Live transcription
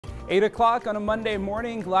8 o'clock on a Monday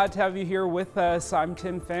morning. Glad to have you here with us. I'm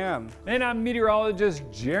Tim Pham. And I'm meteorologist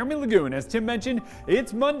Jeremy Lagoon. As Tim mentioned,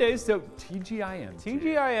 it's Monday, so TGIM.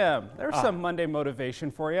 TGIM. There's some Monday motivation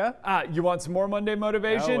for you. You want some more Monday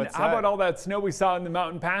motivation? what's How that? about all that snow we saw in the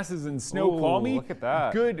mountain passes and Snoqualmie? Look at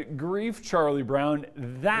that. Good grief, Charlie Brown.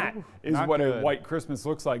 That is not what good. a white Christmas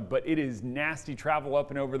looks like, but it is nasty travel up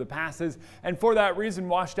and over the passes. And for that reason,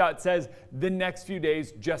 WashDOT says the next few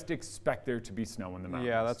days, just expect there to be snow in the mountains.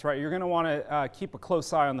 Yeah, that's right. You're going to want to keep a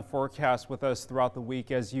close eye on the forecast with us throughout the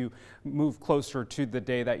week as you move closer to the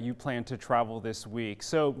day that you plan to travel this week.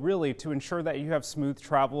 So really, to ensure that you have smooth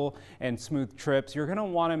travel and smooth trips, you're going to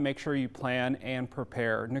want to make sure you plan and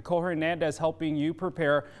prepare. Nicole Hernandez helping you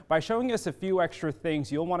prepare by showing us a few extra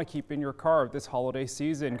things you'll want to keep in your car this holiday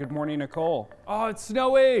season. Good morning, Nicole. Oh, it's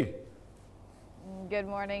snowy. Good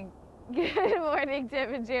morning. Good morning,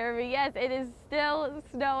 Tim and Jeremy. Yes, it is still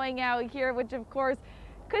snowing out here, which of course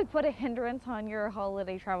could put a hindrance on your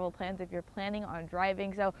holiday travel plans if you're planning on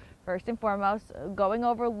driving. So first and foremost, going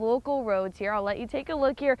over local roads here. I'll let you take a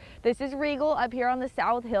look here. This is Regal up here on the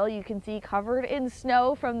South Hill. You can see covered in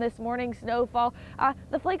snow from this morning's snowfall.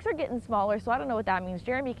 The flakes are getting smaller, so I don't know what that means.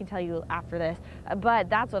 Jeremy can tell you after this, but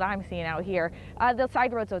that's what I'm seeing out here. The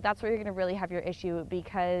side roads, though, that's where you're gonna really have your issue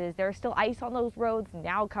because there's still ice on those roads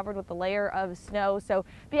now covered with a layer of snow. So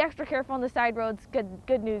be extra careful on the side roads.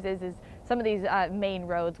 Good news is some of these main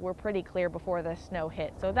roads were pretty clear before the snow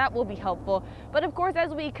hit, so that will be helpful. But of course,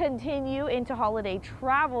 as we continue into holiday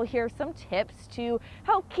travel, here's some tips to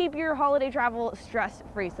help keep your holiday travel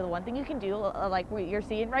stress-free. So the one thing you can do, like what you're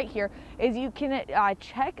seeing right here, is you can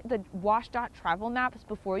check the WashDOT travel maps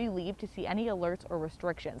before you leave to see any alerts or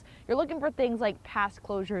restrictions. You're looking for things like pass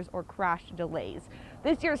closures or crash delays.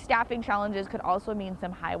 This year's staffing challenges could also mean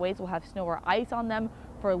some highways will have snow or ice on them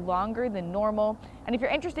for longer than normal. And if you're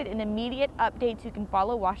interested in immediate updates, you can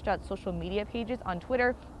follow WashDOT's social media pages on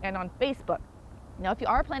Twitter and on Facebook. Now, if you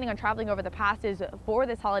are planning on traveling over the passes for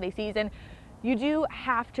this holiday season, you do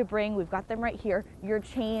have to bring, we've got them right here, your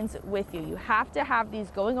chains with you. You have to have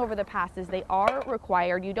these going over the passes. They are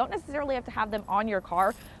required. You don't necessarily have to have them on your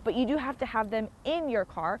car, but you do have to have them in your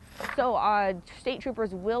car. So state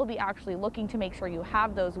troopers will be actually looking to make sure you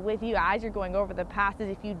have those with you as you're going over the passes.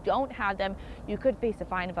 If you don't have them, you could face a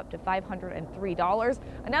fine of up to $503.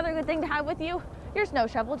 Another good thing to have with you, your snow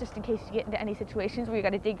shovel, just in case you get into any situations where you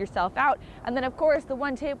got to dig yourself out. And then of course, the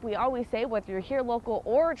one tip we always say, whether you're here local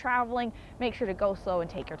or traveling, make sure to go slow and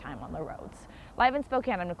take your time on the roads. Live in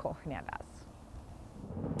Spokane, I'm Nicole Hernandez.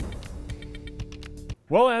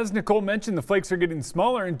 Well, as Nicole mentioned, the flakes are getting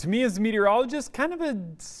smaller, and to me as a meteorologist, kind of a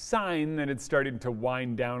sign that it's starting to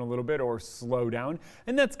wind down a little bit or slow down.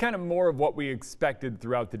 And that's kind of more of what we expected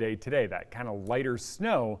throughout the day today, that kind of lighter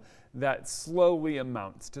snow that slowly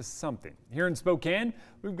amounts to something. Here in Spokane,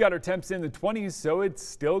 we've got our temps in the 20s, so it's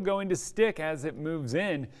still going to stick as it moves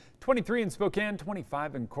in. 23 in Spokane,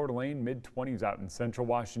 25 in Coeur d'Alene, mid-20s out in central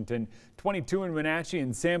Washington, 22 in Wenatchee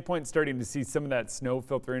and Sandpoint, starting to see some of that snow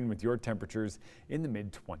filter in with your temperatures in the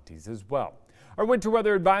mid-20s as well. Our winter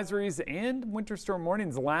weather advisories and winter storm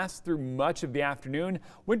warnings last through much of the afternoon.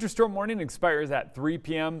 Winter storm warning expires at 3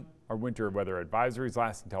 p.m. Our winter weather advisories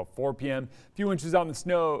last until 4 p.m. A few inches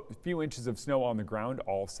of snow on the ground,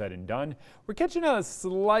 all said and done. We're catching a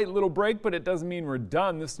slight little break, but it doesn't mean we're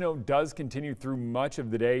done. The snow does continue through much of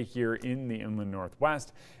the day here in the inland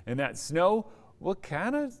Northwest, and that snow will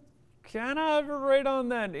kind of right on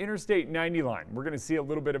that Interstate 90 line. We're going to see a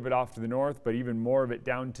little bit of it off to the north, but even more of it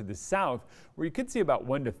down to the south, where you could see about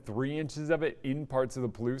 1 to 3 inches of it in parts of the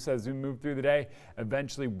Palouse as we move through the day,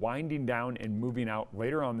 eventually winding down and moving out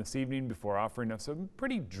later on this evening before offering us a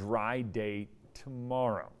pretty dry day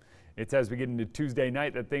tomorrow. It's as we get into Tuesday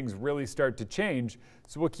night that things really start to change,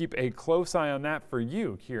 so we'll keep a close eye on that for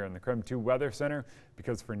you here in the KREM 2 Weather Center,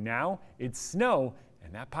 because for now it's snow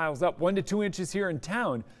and that piles up 1 to 2 inches here in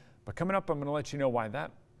town. But coming up, I'm going to let you know why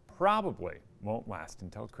that probably won't last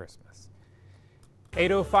until Christmas.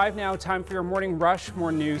 8:05 now, time for your morning rush.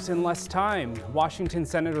 More news in less time. Washington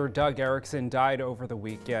Senator Doug Erickson died over the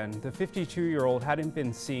weekend. The 52-year-old hadn't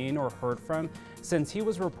been seen or heard from since he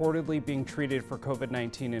was reportedly being treated for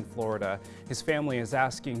COVID-19 in Florida. His family is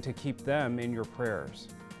asking to keep them in your prayers.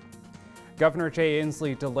 Governor Jay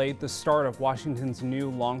Inslee delayed the start of Washington's new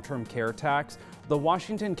long-term care tax. The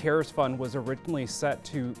Washington Cares Fund was originally set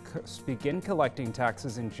to begin collecting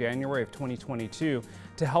taxes in January of 2022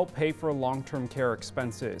 to help pay for long-term care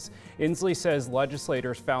expenses. Inslee says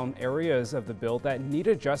legislators found areas of the bill that need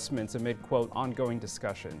adjustments amid, quote, ongoing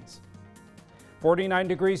discussions. 49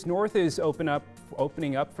 degrees north is open up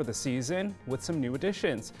opening up for the season with some new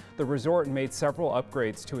additions. The resort made several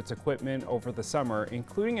upgrades to its equipment over the summer,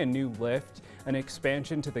 including a new lift, an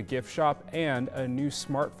expansion to the gift shop, and a new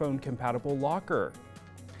smartphone-compatible locker.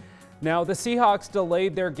 Now, the Seahawks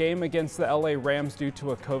delayed their game against the LA Rams due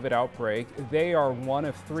to a COVID outbreak. They are one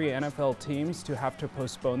of 3 NFL teams to have to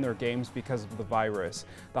postpone their games because of the virus.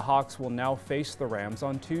 The Hawks will now face the Rams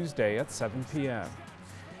on Tuesday at 7 p.m.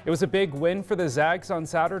 It was a big win for the Zags on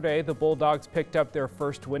Saturday. The Bulldogs picked up their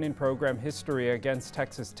first win in program history against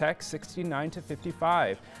Texas Tech,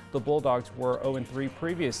 69-55. The Bulldogs were 0-3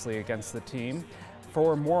 previously against the team.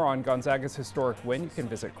 For more on Gonzaga's historic win, you can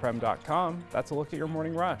visit KREM.com. That's a look at your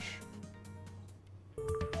morning rush.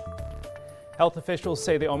 Health officials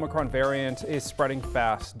say the Omicron variant is spreading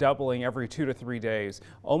fast, doubling every 2 to 3 days.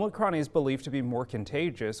 Omicron is believed to be more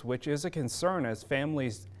contagious, which is a concern as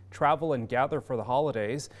families travel and gather for the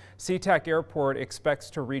holidays. SeaTac Airport expects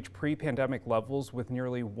to reach pre-pandemic levels with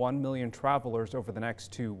nearly 1 million travelers over the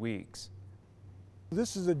next 2 weeks.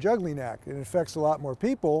 This is a juggling act. It affects a lot more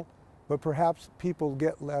people, but perhaps people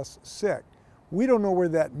get less sick. We don't know where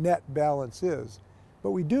that net balance is.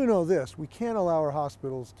 But we do know this, we can't allow our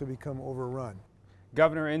hospitals to become overrun.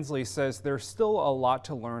 Governor Inslee says there's still a lot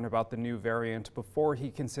to learn about the new variant before he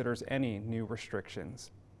considers any new restrictions.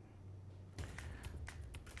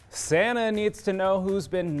 Santa needs to know who's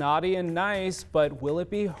been naughty and nice, but will it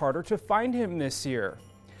be harder to find him this year?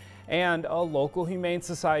 And a local humane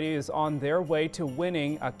society is on their way to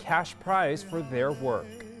winning a cash prize for their work.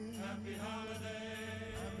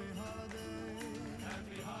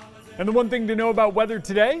 And the one thing to know about weather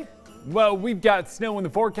today? Well, we've got snow in the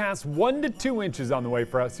forecast, 1 to 2 inches on the way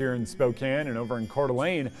for us here in Spokane and over in Coeur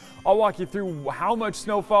d'Alene. I'll walk you through how much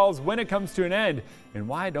snow falls, when it comes to an end, and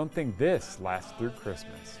why I don't think this lasts through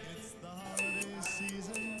Christmas.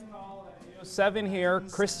 7 here.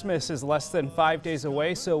 Christmas is less than 5 days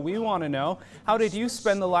away, so we want to know, how did you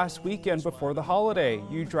spend the last weekend before the holiday?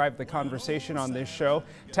 You drive the conversation on this show.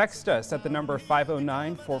 Text us at the number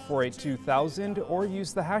 509-448-2000 or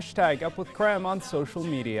use the hashtag #UpWithKrem on social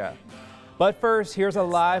media. But first, here's a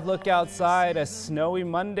live look outside. A snowy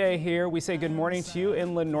Monday here. We say good morning to you,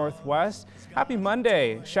 Inland Northwest. Happy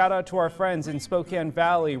Monday. Shout out to our friends in Spokane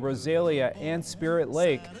Valley, Rosalia, and Spirit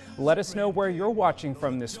Lake. Let us know where you're watching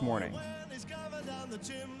from this morning.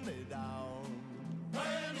 Chimney.